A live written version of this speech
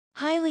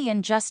Hailey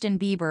and Justin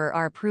Bieber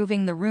are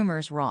proving the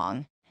rumors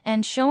wrong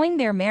and showing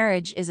their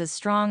marriage is as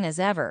strong as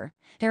ever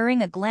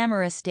during a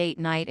glamorous date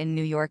night in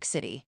New York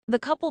City. The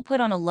couple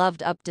put on a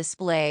loved-up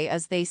display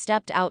as they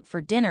stepped out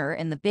for dinner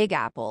in the Big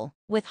Apple,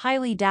 with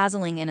Hailey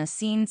dazzling in a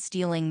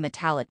scene-stealing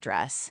metallic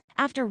dress.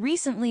 After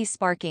recently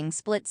sparking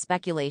split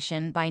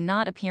speculation by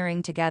not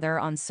appearing together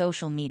on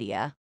social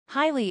media,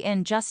 Hailey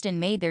and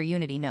Justin made their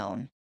unity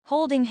known,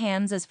 holding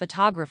hands as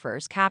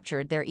photographers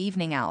captured their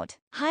evening out.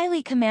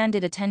 Hailey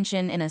commanded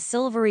attention in a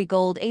silvery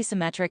gold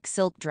asymmetric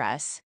silk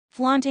dress,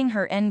 flaunting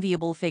her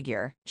enviable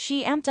figure.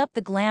 She amped up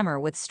the glamour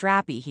with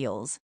strappy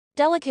heels,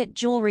 delicate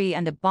jewelry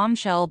and a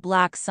bombshell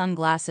black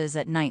sunglasses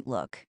at night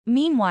look.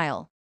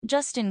 Meanwhile,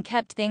 Justin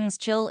kept things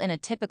chill in a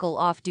typical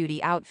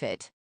off-duty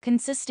outfit,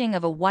 consisting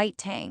of a white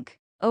tank,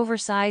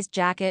 oversized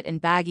jacket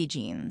and baggy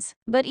jeans.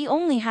 But he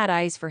only had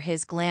eyes for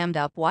his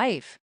glammed-up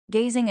wife,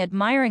 gazing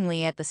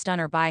admiringly at the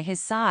stunner by his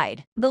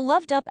side. The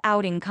loved-up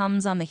outing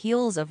comes on the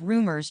heels of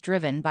rumors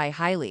driven by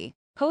Hailey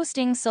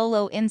posting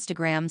solo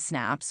Instagram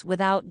snaps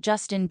without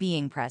Justin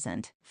being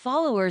present.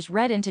 Followers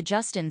read into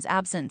Justin's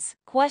absence,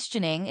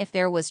 questioning if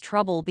there was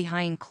trouble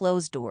behind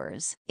closed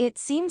doors. It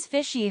seems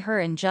fishy her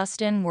and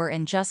Justin were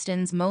in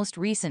Justin's most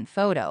recent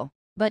photo,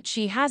 but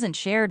she hasn't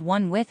shared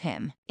one with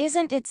him.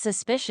 Isn't it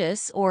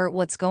suspicious, or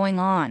what's going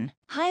on?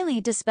 Hailey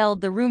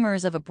dispelled the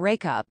rumors of a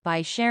breakup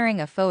by sharing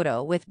a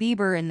photo with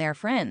Bieber and their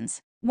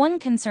friends, one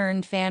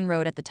concerned fan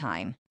wrote at the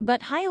time.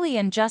 But Hailey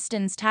and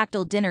Justin's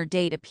tactile dinner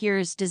date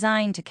appears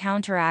designed to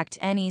counteract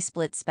any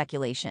split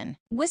speculation.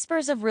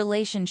 Whispers of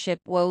relationship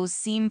woes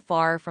seem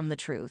far from the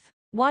truth,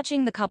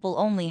 watching the couple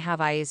only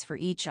have eyes for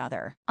each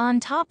other.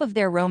 On top of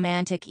their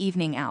romantic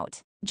evening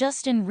out,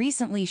 Justin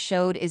recently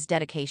showed his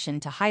dedication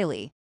to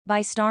Hailey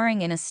by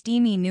starring in a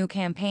steamy new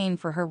campaign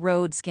for her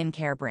Rhode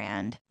skincare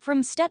brand.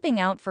 From stepping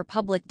out for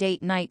public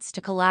date nights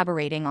to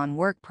collaborating on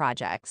work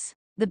projects,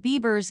 the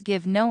Biebers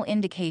give no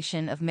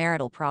indication of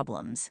marital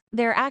problems.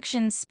 Their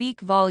actions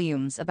speak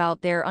volumes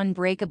about their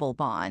unbreakable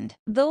bond.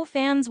 Though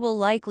fans will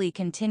likely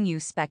continue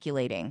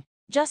speculating,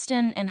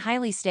 Justin and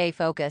Hailey stay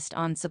focused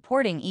on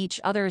supporting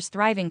each other's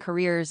thriving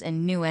careers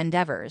and new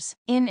endeavors.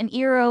 In an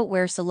era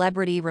where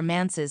celebrity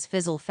romances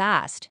fizzle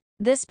fast,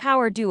 this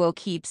power duo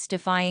keeps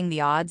defying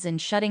the odds and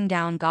shutting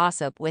down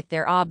gossip with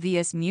their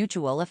obvious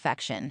mutual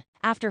affection.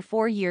 After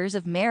 4 years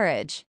of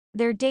marriage,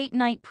 their date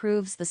night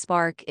proves the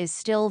spark is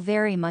still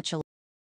very much alive.